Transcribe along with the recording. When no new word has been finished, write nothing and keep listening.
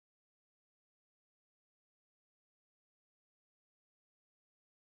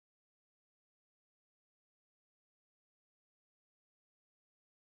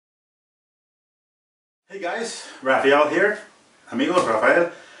Hey guys, Rafael here. Amigos,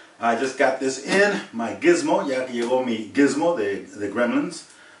 Rafael. I just got this in, my GIZMO, ya que llegó mi GIZMO de Gremlins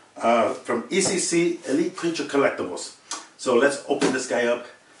from ECC Elite Creature Collectibles. So let's open this guy up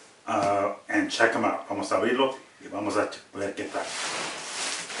and check him out. Vamos a abrirlo y vamos a ver qué tal.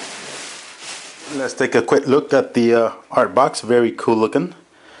 Let's take a quick look at the art box. Very cool looking.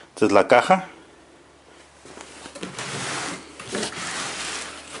 Esta es la caja.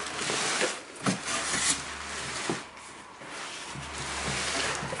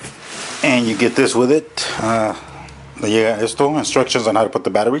 And you get this with it. Le llega esto, instructions on how to put the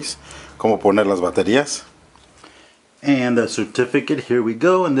batteries, cómo poner las baterías. And the certificate, here we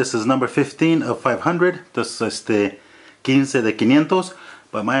go. And this is number 15 of 500. This is 15 de 500.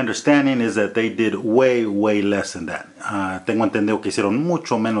 But my understanding is that they did way less than that. Tengo entendido que hicieron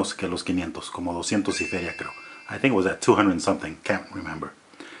mucho menos que los 500, como 200 y feria creo. I think it was at 200 and something, can't remember.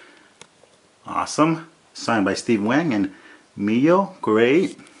 Awesome. Signed by Steve Wang and Mio,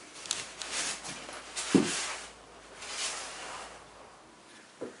 great.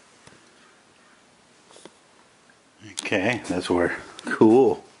 Okay, that's where,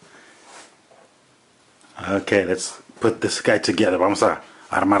 cool. Okay, let's put this guy together. Vamos a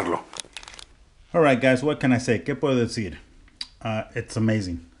armarlo. Alright guys, what can I say? ¿Qué puedo decir? It's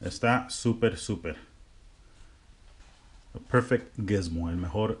amazing. Está super. A perfect gizmo. El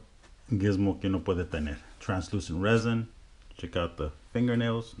mejor gizmo que uno puede tener. Translucent resin. Check out the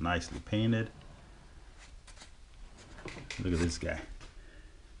fingernails. Nicely painted. Look at this guy.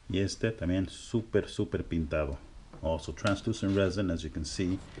 Y este también super pintado. Also translucent resin, as you can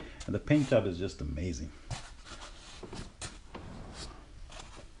see. And the paint job is just amazing.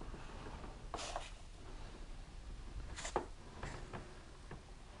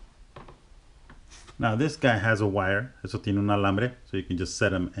 Now this guy has a wire. Eso tiene un alambre, so you can just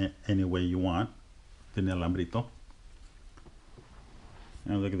set him any way you want. Tiene alambrito.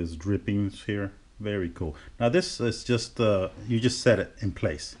 And look at this drippings here. Very cool. Now this is just, you just set it in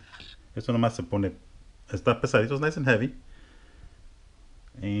place. Eso nomás se pone, está pesadito, it's nice and heavy.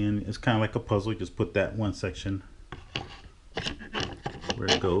 And it's kind of like a puzzle. You just put that one section where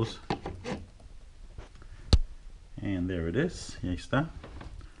it goes. And there it is. Ahí está.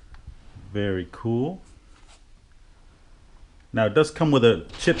 Very cool. Now it does come with a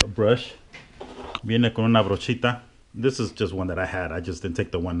chip brush. Viene con una brochita. This is just one that I had. I just didn't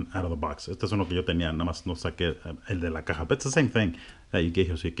take the one out of the box. Este es uno que yo tenía. Nada más no saqué el de la caja. But it's the same thing that you get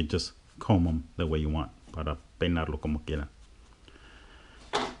here, so you can just comb them the way you want. Para peinarlo como quieran.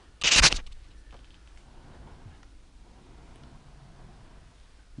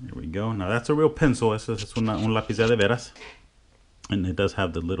 There we go. Now that's a real pencil. Eso es un lápiz de veras. And it does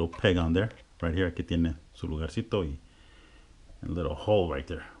have the little peg on there. Right here, aquí tiene su lugarcito y a little hole right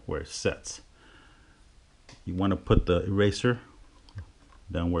there where it sets. You want to put the eraser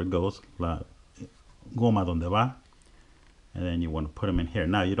down where it goes, la goma donde va, and then you want to put them in here.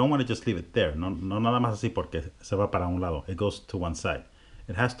 Now you don't want to just leave it there. No nada más así porque se va para un lado. It goes to one side.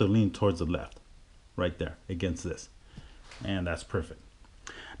 It has to lean towards the left, right there against this, and that's perfect.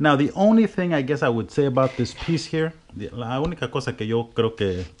 Now the only thing I guess I would say about this piece here, la única cosa que yo creo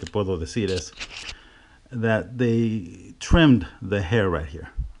que puedo decir es that they trimmed the hair right here.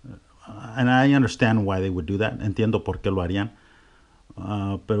 And I understand why they would do that. Entiendo por qué lo harían.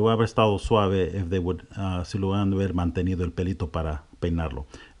 Pero haber estado suave if they would, si lo hubieran haber mantenido el pelito para peinarlo.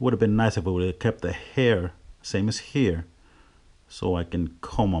 It would have been nice if we would have kept the hair same as here, so I can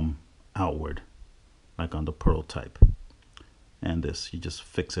comb them outward, like on the pearl type. And this, you just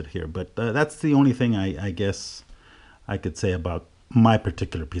fix it here. But that's the only thing I guess I could say about my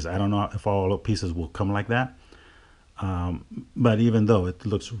particular piece. I don't know if all pieces will come like that. But even though it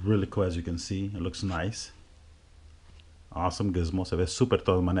looks really cool, as you can see, it looks nice. Awesome gizmo, se ve super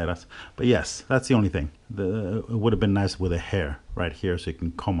todas maneras. But yes, that's the only thing. It would have been nice with a hair right here, so you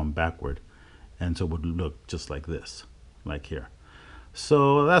can comb them backward. And so it would look just like this, like here.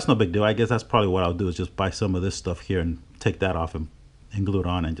 So that's no big deal. I guess that's probably what I'll do, is just buy some of this stuff here and take that off and glue it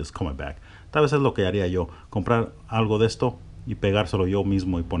on and just comb it back. Tal vez es lo que haría yo, comprar algo de esto y pegárselo yo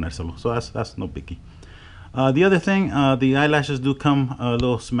mismo y ponérselo. So that's no biggie. The other thing, the eyelashes do come a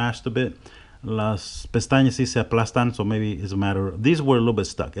little smashed a bit. Las pestañas sí se aplastan, so maybe it's a matter of, these were a little bit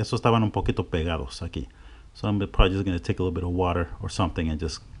stuck. Esos estaban un poquito pegados aquí. So I'm probably just going to take a little bit of water or something and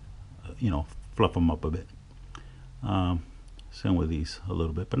just, fluff them up a bit. Same with these a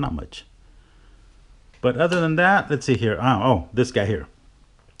little bit, but not much. But other than that, let's see here. Oh, this guy here.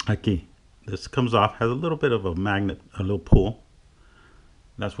 Aquí. This comes off, has a little bit of a magnet, a little pull.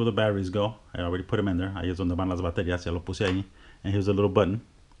 That's where the batteries go. I already put them in there. Ahí es donde van las baterías. Ya lo puse ahí. And here's a little button.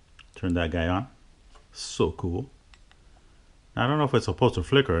 Turn that guy on. So cool. I don't know if it's supposed to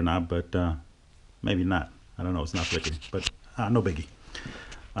flicker or not, but maybe not. I don't know. It's not flickering, but no biggie.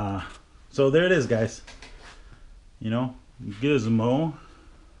 So there it is, guys. You know, GIZMO.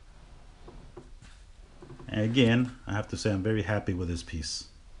 And again, I have to say I'm very happy with this piece.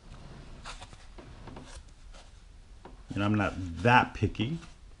 You know, I'm not that picky,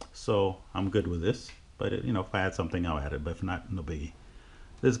 so I'm good with this. But you know, if I had something, I'll add it. But if not, no biggie.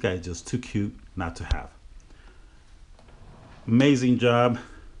 This guy is just too cute not to have. Amazing job,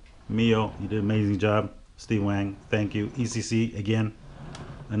 Mio. You did an amazing job. Steve Wang, thank you. ECC again,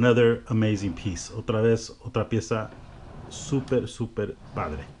 another amazing piece. Otra vez, otra pieza, super, super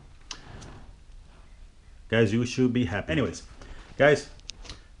padre. Guys, you should be happy. Anyways, guys,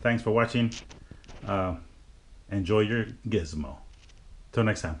 thanks for watching. Enjoy your GIZMO. Till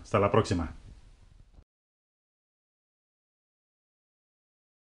next time. Hasta la próxima.